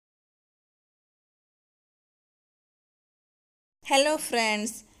Hello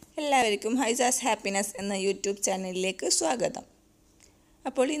friends, എല്ലാവർക്കും ഹൈസാസ് happiness എന്ന YouTube ചാനലിലേക്ക് സ്വാഗതം.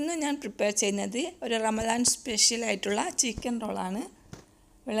 അപ്പോൾ ഇന്ന് ഞാൻ പ്രിപ്പയർ ചെയ്യുന്നത് ഒരു റമദാൻ സ്പെഷ്യൽ ആയിട്ടുള്ള ചിക്കൻ റോളാണ്.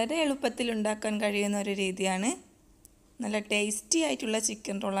 വളരെ എളുപ്പത്തിൽ ഉണ്ടാക്കാൻ കഴിയുന്ന ഒരു രീതിയാണ്. നല്ല ടേസ്റ്റി ആയിട്ടുള്ള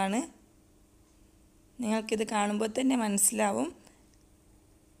ചിക്കൻ റോളാണ്. നിങ്ങൾക്കിത് കാണുമ്പോൾ തന്നെ മനസ്സിലാവും,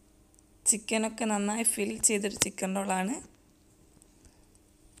 ചിക്കനൊക്കെ നന്നായി ഫിൽ ചെയ്തൊരു ചിക്കൻ റോളാണ്.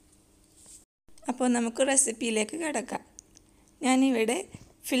 അപ്പോൾ നമുക്ക് റെസിപ്പിയിലേക്ക് കിടക്കാം. ഞാനിവിടെ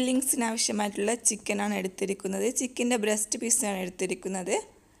ഫില്ലിങ്സിന് ആവശ്യമായിട്ടുള്ള ചിക്കനാണ് എടുത്തിരിക്കുന്നത്. ചിക്കൻ്റെ ബ്രസ്റ്റ് പീസാണ് എടുത്തിരിക്കുന്നത്.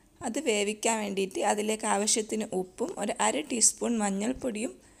 അത് വേവിക്കാൻ വേണ്ടിയിട്ട് അതിലേക്ക് ആവശ്യത്തിന് ഉപ്പും ഒരു 1/2 ടീസ്പൂൺ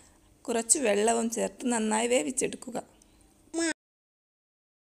മഞ്ഞൾപ്പൊടിയും കുറച്ച് വെള്ളവും ചേർത്ത് നന്നായി വേവിച്ചെടുക്കുക.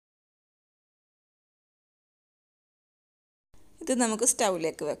 ഇത് നമുക്ക്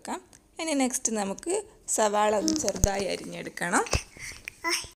സ്റ്റൗവിലേക്ക് വെക്കാം. ഇനി നെക്സ്റ്റ് നമുക്ക് സവാള ചെറുതായി അരിഞ്ഞെടുക്കണം.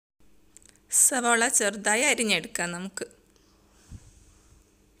 സവാള ചെറുതായി അരിഞ്ഞെടുക്കാം. നമുക്ക്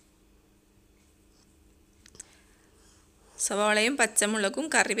സവാളയും പച്ചമുളകും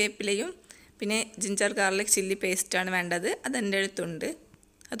കറിവേപ്പിലയും പിന്നെ ജിഞ്ചർ ഗാർലിക് ചില്ലി പേസ്റ്റാണ് വേണ്ടത്. അതെൻ്റെ അടുത്തുണ്ട്,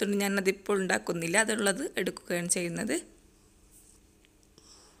 അതുകൊണ്ട് ഞാനതിപ്പോൾ ഉണ്ടാക്കുന്നില്ല. അതുള്ളത് എടുക്കുകയാണ് ചെയ്യുന്നത്.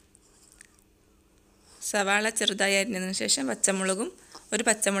 സവാള ചെറുതായി അരിഞ്ഞതിന് ശേഷം ഒരു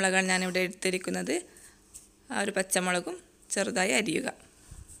പച്ചമുളകാണ് ഞാനിവിടെ എടുത്തിരിക്കുന്നത്. ആ ഒരു പച്ചമുളകും ചെറുതായി അരിയുക.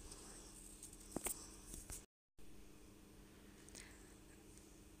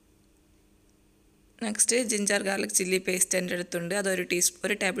 Next ginger garlic chilli paste എൻ്റെ അടുത്തുണ്ട്. അതൊരു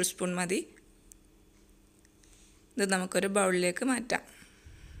ടേബിൾ സ്പൂൺ മതി. ഇത് നമുക്കൊരു ബൗളിലേക്ക് മാറ്റാം.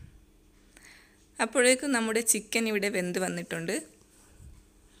 അപ്പോഴേക്കും നമ്മുടെ ചിക്കൻ ഇവിടെ വെന്ത് വന്നിട്ടുണ്ട്.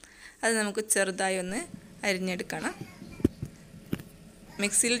 അത് നമുക്ക് ചെറുതായി ഒന്ന് അരിഞ്ഞെടുക്കണം.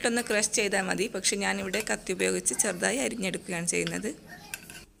 മിക്സിയിലിട്ടൊന്ന് ക്രഷ് ചെയ്താൽ മതി, പക്ഷെ ഞാനിവിടെ കത്തി ഉപയോഗിച്ച് ചെറുതായി അരിഞ്ഞെടുക്കുകയാണ് ചെയ്യുന്നത്.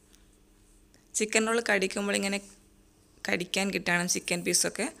 ചിക്കൻ റോൾ കടിക്കുമ്പോൾ ഇങ്ങനെ കടിക്കാൻ കിട്ടണം ചിക്കൻ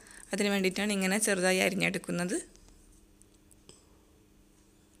പീസൊക്കെ. അതിന് വേണ്ടിയിട്ടാണ് ഇങ്ങനെ ചെറുതായി അരിഞ്ഞെടുക്കുന്നത്.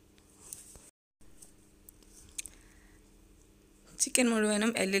 ചിക്കൻ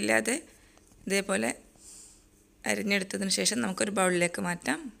മുഴുവനും എല്ലില്ലാതെ ഇതേപോലെ അരിഞ്ഞെടുത്തതിന് ശേഷം നമുക്കൊരു ബൗളിലേക്ക്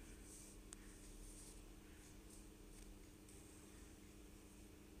മാറ്റാം.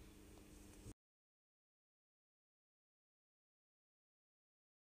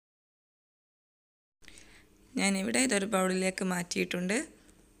 ഞാനിവിടെ ഇതൊരു ബൗളിലേക്ക് മാറ്റിയിട്ടുണ്ട്.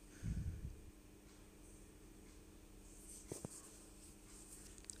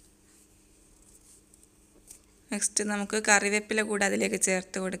 നെക്സ്റ്റ് നമുക്ക് കറിവേപ്പില കൂടെ അതിലേക്ക്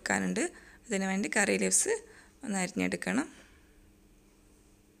ചേർത്ത് കൊടുക്കാനുണ്ട്. അതിന് വേണ്ടി കറി ലീവ്സ് ഒന്ന് അരിഞ്ഞെടുക്കണം.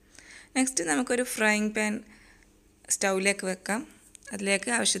 നെക്സ്റ്റ് നമുക്കൊരു ഫ്രൈയിങ് പാൻ സ്റ്റൗവിലേക്ക് വെക്കാം. അതിലേക്ക്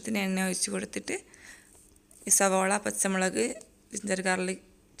ആവശ്യത്തിന് എണ്ണ ഒഴിച്ച് കൊടുത്തിട്ട് ഈ സവാള, പച്ചമുളക്, ജിഞ്ചർ ഗാർലിക്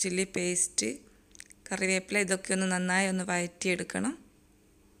ചില്ലി പേസ്റ്റ്, കറിവേപ്പില ഇതൊക്കെ നന്നായി ഒന്ന് വഴറ്റിയെടുക്കണം.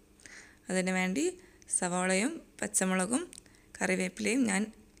 അതിന് വേണ്ടി സവാളയും പച്ചമുളകും കറിവേപ്പിലയും ഞാൻ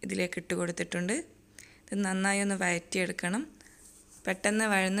ഇതിലേക്ക് ഇട്ട് കൊടുത്തിട്ടുണ്ട്. ഇത് നന്നായി ഒന്ന് വഴറ്റിയെടുക്കണം. പെട്ടെന്ന്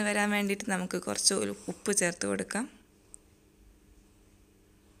വഴന്ന് വരാൻ വേണ്ടിയിട്ട് നമുക്ക് കുറച്ച് ഉപ്പ് ചേർത്ത് കൊടുക്കാം.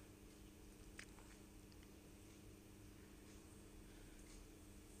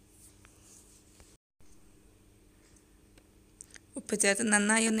 ഉപ്പ് ചേർത്ത്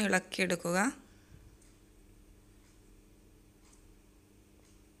നന്നായി ഒന്ന് ഇളക്കിയെടുക്കുക.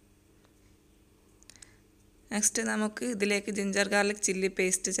 നെക്സ്റ്റ് നമുക്ക് ഇതിലേക്ക് ജിഞ്ചർ ഗാർലിക് ചില്ലി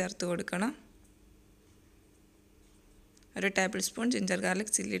പേസ്റ്റ് ചേർത്ത് കൊടുക്കണം. ഒരു table spoon ginger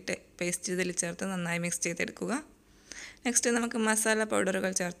garlic chilli paste ഇതിൽ ചേർത്ത് നന്നായി മിക്സ് ചെയ്തെടുക്കുക. നെക്സ്റ്റ് നമുക്ക് മസാല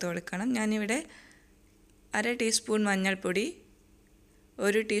പൗഡറുകൾ ചേർത്ത് കൊടുക്കണം. ഞാനിവിടെ 1/2 ടീസ്പൂൺ മഞ്ഞൾപ്പൊടി,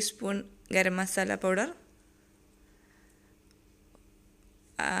 1 teaspoon garam masala powder,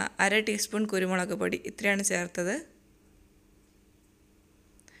 1/2 teaspoon കുരുമുളക് പൊടി, ഇത്രയാണ് ചേർത്തത്.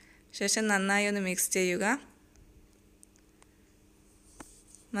 ശേഷം നന്നായി ഒന്ന് മിക്സ് ചെയ്യുക.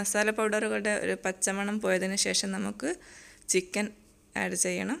 മസാല പൗഡറുകളുടെ ഒരു പച്ചമണം പോയതിന് ശേഷം നമുക്ക് ചിക്കൻ ആഡ്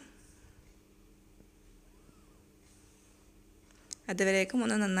ചെയ്യണം. അതുവരേക്കും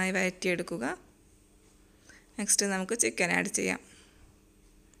ഒന്ന് നന്നായി വഴറ്റിയെടുക്കുക. നെക്സ്റ്റ് നമുക്ക് ചിക്കൻ ആഡ് ചെയ്യാം.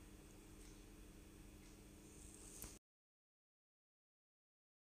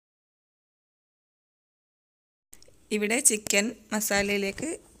 ഇവിടെ ചിക്കൻ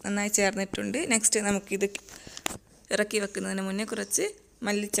മസാലയിലേക്ക് നന്നായി ചേർന്നിട്ടുണ്ട്. നെക്സ്റ്റ് നമുക്കിത് ഇറക്കി വെക്കുന്നതിന് മുന്നേ കുറച്ച്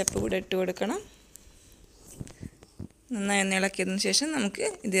മല്ലിച്ചപ്പ് കൂടെ ഇട്ട് കൊടുക്കണം. നന്നായി ഒന്ന് ഇളക്കിയതിന് ശേഷം നമുക്ക്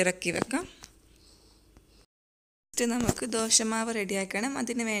ഇത് ഇറക്കി വെക്കാം. നെക്സ്റ്റ് നമുക്ക് ദോശമാവ് റെഡിയാക്കണം.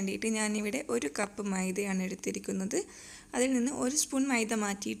 അതിന് വേണ്ടിയിട്ട് ഞാനിവിടെ 1 കപ്പ് മൈദയാണ് എടുത്തിരിക്കുന്നത്. അതിൽ നിന്ന് 1 സ്പൂൺ മൈദ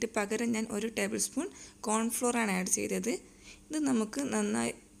മാറ്റിയിട്ട് പകരം ഞാൻ 1 ടേബിൾ സ്പൂൺ കോൺഫ്ലോറാണ് ആഡ് ചെയ്തത്. ഇത് നമുക്ക്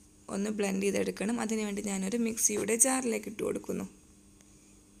നന്നായി ഒന്ന് ബ്ലെൻഡ് ചെയ്തെടുക്കണം. അതിന് വേണ്ടി ഞാനൊരു മിക്സിയുടെ ജാറിലേക്ക് ഇട്ട് കൊടുക്കുന്നു.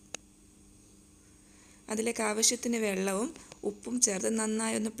 അതിലേക്ക് ആവശ്യത്തിന് വെള്ളവും ഉപ്പും ചേർത്ത്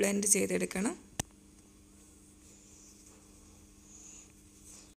നന്നായി ഒന്ന് ബ്ലെൻഡ് ചെയ്തെടുക്കണം.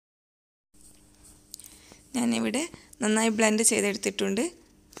 ഞാനിവിടെ നന്നായി ബ്ലെൻഡ് ചെയ്തെടുത്തിട്ടുണ്ട്.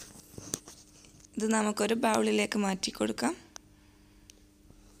 ഇത് നമുക്കൊരു ബൗളിലേക്ക് മാറ്റി കൊടുക്കാം.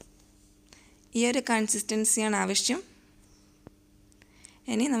 ഈ ഒരു കൺസിസ്റ്റൻസിയാണ് ആവശ്യം.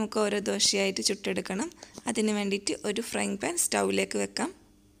 ഇനി നമുക്ക് ഓരോ ദോശയായിട്ട് ചുട്ടെടുക്കണം. അതിന് വേണ്ടിയിട്ട് ഒരു ഫ്രൈങ് പാൻ സ്റ്റൗവിലേക്ക് വെക്കാം.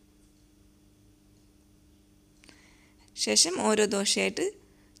 ശേഷം ഓരോ ദോശയായിട്ട്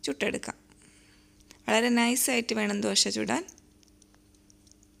ചുട്ടെടുക്കാം. വളരെ നൈസായിട്ട് വേണം ദോശ ചുടാൻ.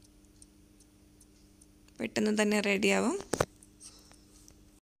 പെട്ടെന്ന് തന്നെ റെഡിയാവും.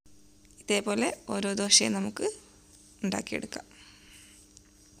 ഇതേപോലെ ഓരോ ദോശയും നമുക്ക് ഉണ്ടാക്കിയെടുക്കാം.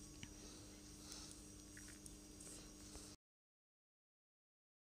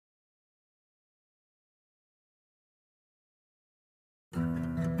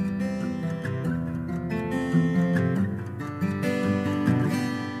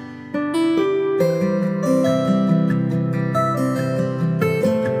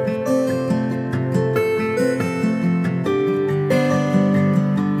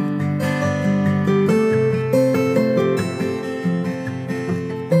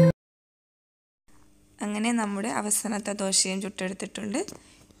 അങ്ങനെ നമ്മുടെ അവസാനത്തെ ദോശയും ചുട്ടെടുത്തിട്ടുണ്ട്.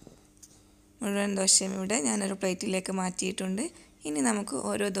 മുഴുവൻ ദോശയും ഇവിടെ ഞാനൊരു പ്ലേറ്റിലേക്ക് മാറ്റിയിട്ടുണ്ട്. ഇനി നമുക്ക്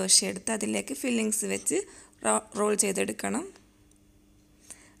ഓരോ ദോശ എടുത്ത് അതിലേക്ക് ഫില്ലിങ്സ് വെച്ച് റോൾ ചെയ്തെടുക്കണം.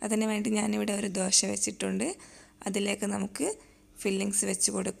 അതിന് വേണ്ടി ഞാനിവിടെ ഒരു ദോശ വെച്ചിട്ടുണ്ട്. അതിലേക്ക് നമുക്ക് ഫില്ലിങ്സ്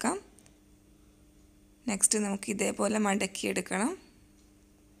വെച്ച് കൊടുക്കാം. നെക്സ്റ്റ് നമുക്ക് ഇതേപോലെ മടക്കിയെടുക്കണം.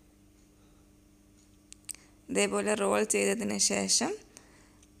 ഇതേപോലെ റോൾ ചെയ്തതിന് ശേഷം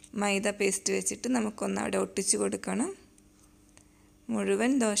മൈദ പേസ്റ്റ് വെച്ചിട്ട് നമുക്കൊന്ന് അവിടെ ഒട്ടിച്ച് കൊടുക്കണം.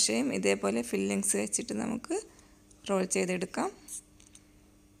 മുഴുവൻ ദോശയും ഇതേപോലെ ഫില്ലിങ്സ് വെച്ചിട്ട് നമുക്ക് റോൾ ചെയ്തെടുക്കാം.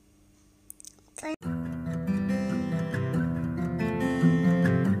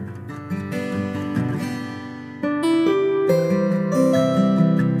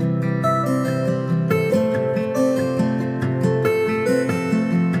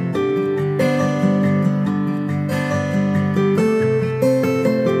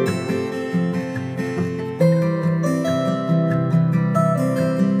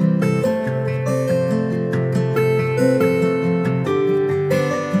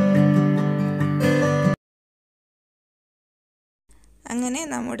 അങ്ങനെ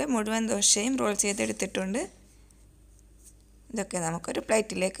നമ്മുടെ മുഴുവൻ ദോശയും റോൾ ചെയ്തെടുത്തിട്ടുണ്ട്. ഇതൊക്കെ നമുക്കൊരു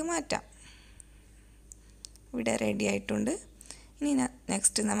പ്ലേറ്റിലേക്ക് മാറ്റാം. ഇവിടെ റെഡി ആയിട്ടുണ്ട്. ഇനി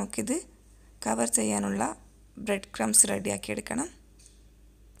നെക്സ്റ്റ് നമുക്കിത് കവർ ചെയ്യാനുള്ള ബ്രെഡ് ക്രംസ് റെഡിയാക്കി എടുക്കണം.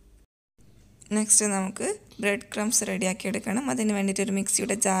 നെക്സ്റ്റ് നമുക്ക് ബ്രെഡ് ക്രംസ് റെഡിയാക്കി എടുക്കണം. അതിന് വേണ്ടിയിട്ട് ഒരു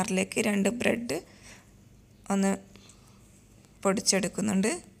മിക്സിയുടെ ജാറിലേക്ക് 2 ബ്രെഡ് ഒന്ന്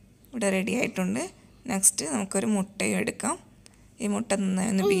പൊടിച്ചെടുക്കുന്നുണ്ട്. ഇവിടെ റെഡി ആയിട്ടുണ്ട്. നെക്സ്റ്റ് നമുക്കൊരു മുട്ടയും എടുക്കാം. ഈ മുട്ട നന്നായി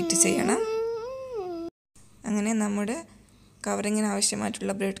ഒന്ന് ബീറ്റ് ചെയ്യണം. അങ്ങനെ നമ്മുടെ കവറിങ്ങിന്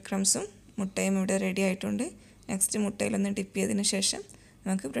ആവശ്യമായിട്ടുള്ള ബ്രെഡ് ക്രംസും മുട്ടയും ഇവിടെ റെഡി ആയിട്ടുണ്ട്. നെക്സ്റ്റ് മുട്ടയിലൊന്ന് ഡിപ്പ് ചെയ്തതിന് ശേഷം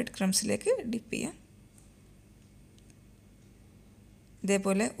നമുക്ക് ബ്രെഡ് ക്രംസിലേക്ക് ഡിപ്പ് ചെയ്യാം.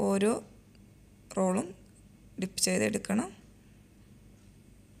 ഇതേപോലെ ഓരോ റോളും ഡിപ്പ് ചെയ്തെടുക്കണം.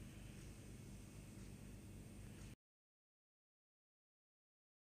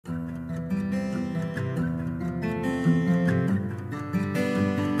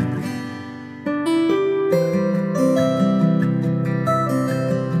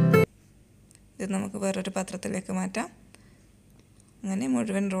 ഇത് നമുക്ക് വേറൊരു പാത്രത്തിലേക്ക് മാറ്റാം. അങ്ങനെ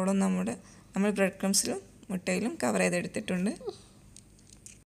മുഴുവൻ റോളും നമ്മൾ ബ്രെഡ് ക്രംസിലും മുട്ടയിലും കവർ ചെയ്തെടുത്തിട്ടുണ്ട്.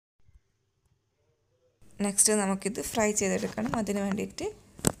 നെക്സ്റ്റ് നമുക്കിത് ഫ്രൈ ചെയ്തെടുക്കണം. അതിന് വേണ്ടിയിട്ട്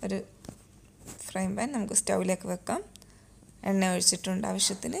ഒരു ഫ്രൈ പാൻ നമുക്ക് സ്റ്റൗവിലേക്ക് വെക്കാം. എണ്ണ ഒഴിച്ചിട്ടുണ്ട്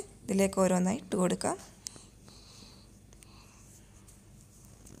ആവശ്യത്തിന്. ഇതിലേക്ക് ഓരോന്നായി ഇട്ട് കൊടുക്കാം.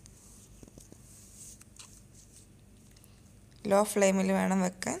 ലോ ഫ്ലെയിമിൽ വേണം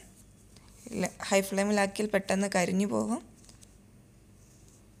വെക്കാൻ. ഹൈ ഫ്ലെയിമിലാക്കിയാൽ പെട്ടെന്ന് കരിഞ്ഞു പോകും.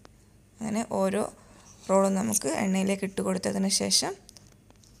 അങ്ങനെ ഓരോ റോളും നമുക്ക് എണ്ണയിലേക്ക് ഇട്ട് കൊടുത്തതിന് ശേഷം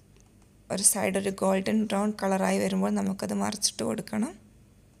ഒരു സൈഡ് ഒരു ഗോൾഡൻ ബ്രൗൺ കളറായി വരുമ്പോൾ നമുക്കത് മറിച്ചിട്ട് കൊടുക്കണം.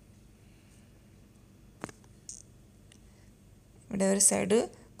 ഇവിടെ ഒരു സൈഡ്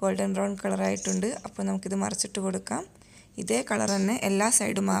ഗോൾഡൻ ബ്രൗൺ കളറായിട്ടുണ്ട്. അപ്പോൾ നമുക്കിത് മറിച്ചിട്ട് കൊടുക്കാം. ഇതേ കളർ തന്നെ എല്ലാ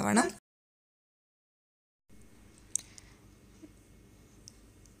സൈഡും ആവണം.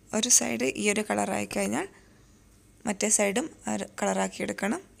 ഒരു സൈഡ് ഈ ഒരു കളറായി കഴിഞ്ഞാൽ മറ്റേ സൈഡും കളറാക്കി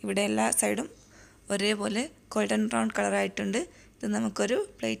എടുക്കണം. ഇവിടെ എല്ലാ സൈഡും ഒരേപോലെ ഗോൾഡൻ ബ്രൗൺ കളറായിട്ടുണ്ട്. ഇത് നമുക്കൊരു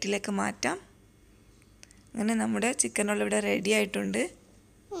പ്ലേറ്റിലേക്ക് മാറ്റാം. അങ്ങനെ നമ്മുടെ ചിക്കൻ റോൾ ഇവിടെ റെഡി ആയിട്ടുണ്ട്.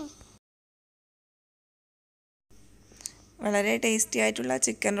 വളരെ ടേസ്റ്റി ആയിട്ടുള്ള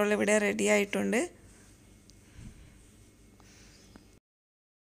ചിക്കൻ റോൾ ഇവിടെ റെഡി ആയിട്ടുണ്ട്.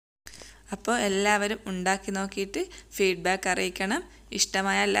 അപ്പോൾ എല്ലാവരും ഉണ്ടാക്കി നോക്കിയിട്ട് ഫീഡ്ബാക്ക് അറിയിക്കണം.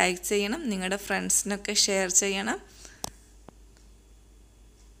 ഇഷ്ടമായാൽ ലൈക്ക് ചെയ്യണം, നിങ്ങളുടെ ഫ്രണ്ട്സിനൊക്കെ ഷെയർ ചെയ്യണം.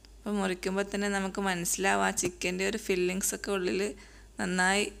 അപ്പോൾ മുറിക്കുമ്പോൾ തന്നെ നമുക്ക് മനസ്സിലാവും ആ ചിക്കൻ്റെ ഒരു ഫില്ലിങ്സ് ഒക്കെ ഉള്ളിൽ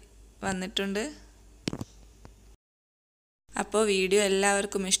നന്നായി വന്നിട്ടുണ്ട്. അപ്പോൾ വീഡിയോ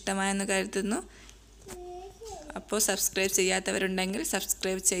എല്ലാവർക്കും ഇഷ്ടമായെന്ന് കരുതുന്നു. അപ്പോൾ സബ്സ്ക്രൈബ് ചെയ്യാത്തവരുണ്ടെങ്കിൽ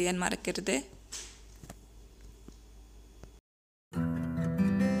സബ്സ്ക്രൈബ് ചെയ്യാൻ മറക്കരുത്.